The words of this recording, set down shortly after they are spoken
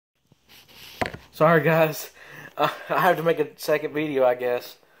Sorry, guys. I have to make a second video, I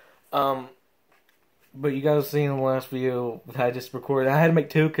guess. But you guys seen in the last video that I just recorded. I had to make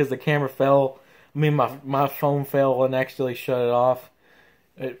two because the camera fell. I mean, my phone fell and actually shut it off.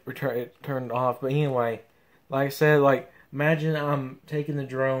 It turned off. But anyway, like I said, like imagine I'm taking the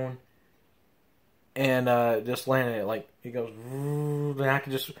drone and just landing it. Like it goes, then I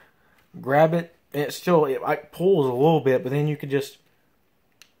can just grab it. And it like pulls a little bit, but then you can just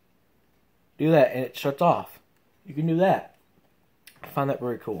do that and it shuts off. You can do that. I find that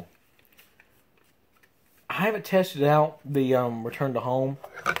very cool. I haven't tested out the return to home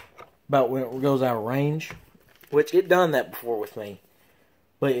about when it goes out of range, which it done that before with me,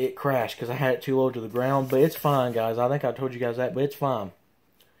 but it crashed because I had it too low to the ground. But it's fine, guys. I think I told you guys that, but it's fine.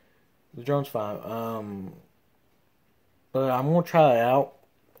 The drone's fine. But I'm gonna try it out.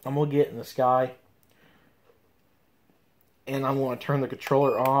 I'm gonna get in the sky, and I'm gonna turn the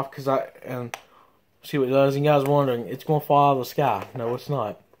controller off and see what it does. And you guys wondering, it's gonna fall out of the sky? No, it's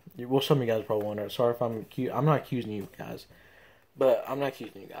not. Well, some of you guys probably wonder. Sorry if I'm not accusing you guys, but I'm not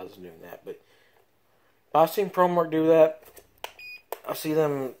accusing you guys of doing that. But I've seen ProMark do that. I see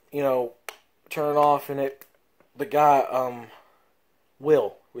them, turn it off, and the guy,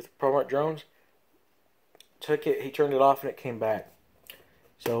 Will with ProMark drones, took it. He turned it off, and it came back.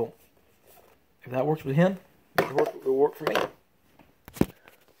 So if that works with him, it'll work for me.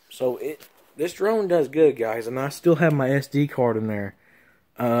 So this drone does good, guys, and I still have my SD card in there.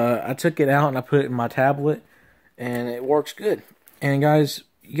 I took it out and I put it in my tablet, and it works good. And guys,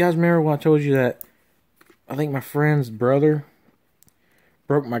 you guys remember when I told you that I think my friend's brother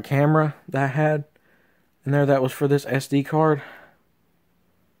broke my camera that I had in there that was for this SD card?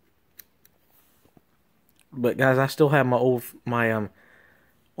 But guys, I still have my old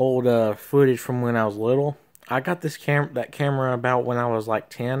footage from when I was little. I got that camera about when I was like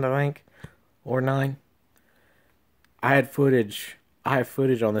 10, I think, or 9. I have footage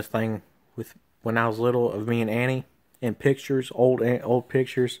on this thing with when I was little of me and Annie, and pictures, old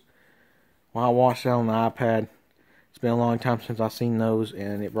pictures. When I watched it on the iPad, it's been a long time since I've seen those,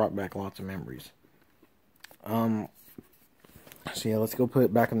 and it brought back lots of memories. So yeah, let's go put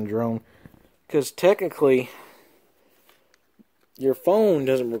it back in the drone, because technically your phone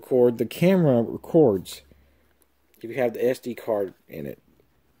doesn't record, the camera records if you have the SD card in it.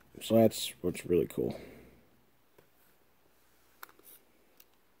 So that's what's really cool.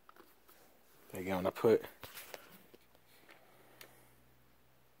 There you go, and I put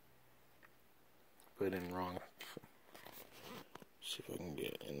it in wrong. See if I can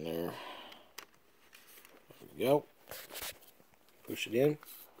get it in there. There we go. Push it in.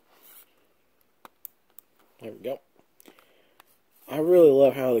 There we go. I really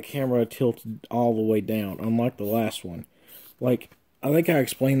love how the camera tilted all the way down, unlike the last one. Like, I think I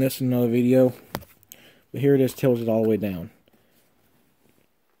explained this in another video, but here it is tilted all the way down.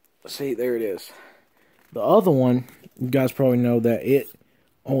 See, there it is. The other one, you guys probably know that it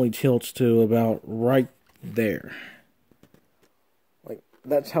only tilts to about right there. Like,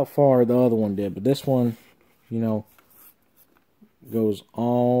 that's how far the other one did. But this one, goes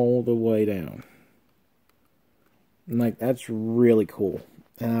all the way down. And, like, that's really cool.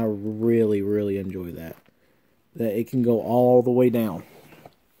 And I really, really enjoy that. That it can go all the way down.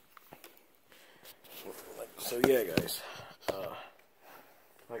 So, yeah, guys.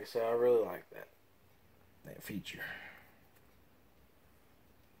 Like I said, I really like that feature.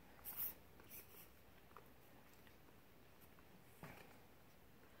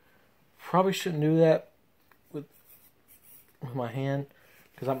 Probably shouldn't do that with my hand,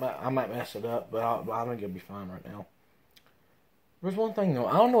 because I might mess it up, but I think it'll be fine right now. There's one thing though,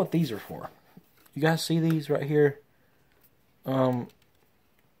 I don't know what these are for. You guys see these right here?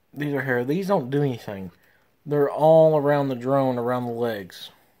 These are here. These don't do anything. They're all around the drone, around the legs.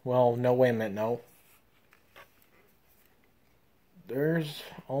 Well, no, wait a minute, no. There's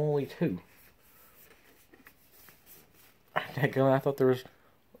only 2. I thought there was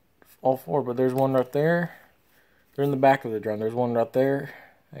all 4, but there's one right there. They're in the back of the drone. There's one right there.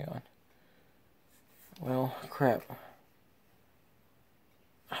 Hang on. Well, crap.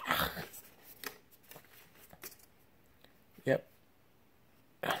 Yep.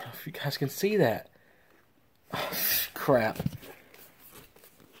 I don't know if you guys can see that. Oh, crap.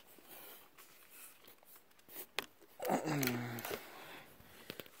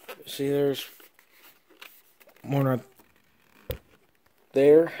 See, there's one right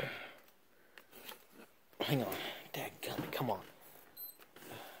there. Hang on. Dadgummit, come on.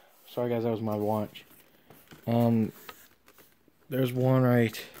 Sorry, guys, that was my watch. There's one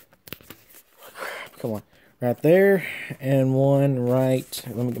right... Come on. Right there, and one right...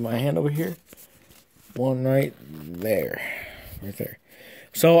 Let me get my hand over here. One right there. Right there.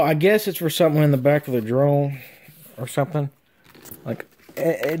 So I guess it's for something in the back of the drone or something. Like,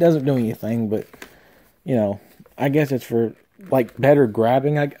 it doesn't do anything, but, you know, I guess it's for, like, better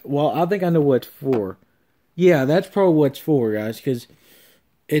grabbing. Well, I think I know what it's for. Yeah, that's probably what it's for, guys, because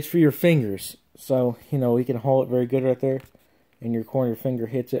it's for your fingers. So, you know, you can hold it very good right there, and your corner of your finger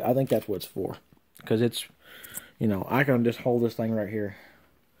hits it. I think that's what it's for. Because it's, you know, I can just hold this thing right here.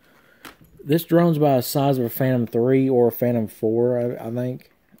 This drone's about the size of a Phantom 3 or a Phantom 4, I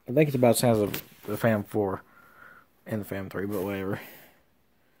think. I think it's about the size of the Phantom 4 and the Phantom 3, but whatever.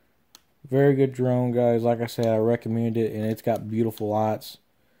 Very good drone, guys. Like I said, I recommend it, and it's got beautiful lights.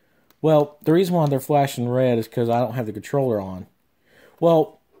 Well, the reason why they're flashing red is because I don't have the controller on.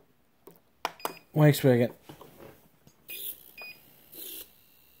 Well, wait a second.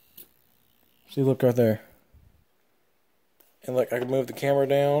 See, look right there. And look, I can move the camera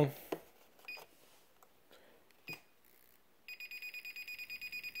down.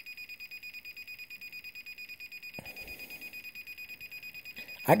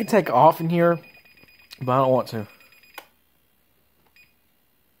 I can take off in here, but I don't want to.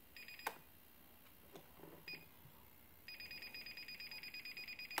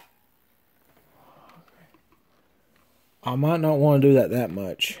 I might not want to do that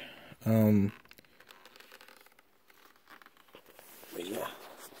much. But yeah.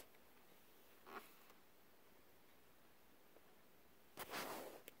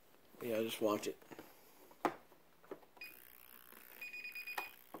 Yeah, just watch it.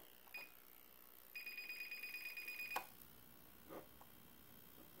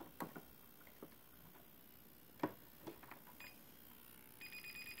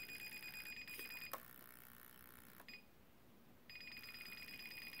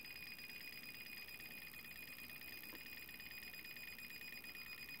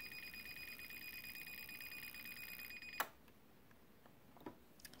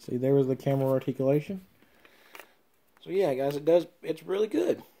 See, there was the camera articulation. So yeah, guys, it's really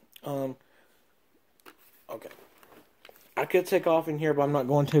good. Okay. I could take off in here, but I'm not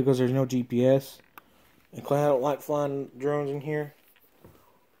going to because there's no GPS. And I don't like flying drones in here.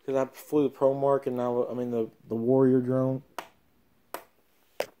 Because I flew the ProMark and now, I mean the Warrior drone.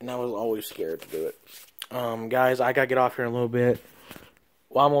 And I was always scared to do it. Guys, I gotta get off here in a little bit.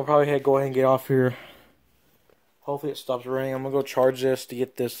 Well, I'm gonna probably go ahead and get off here. Hopefully it stops raining. I'm going to go charge this to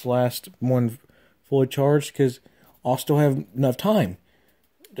get this last one fully charged because I'll still have enough time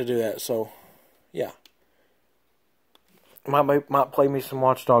to do that. So, yeah. Might play me some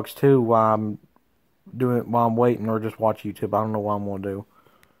Watch Dogs 2 while I'm waiting, or just watch YouTube. I don't know what I'm going to do.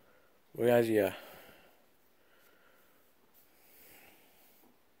 Well, guys, yeah.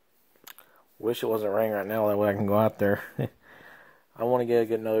 Wish it wasn't raining right now. That way I can go out there. I want to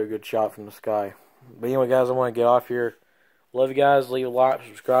get another good shot from the sky. But anyway, guys, I want to get off here. Love you guys. Leave a like,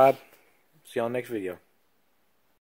 subscribe. See you on the next video.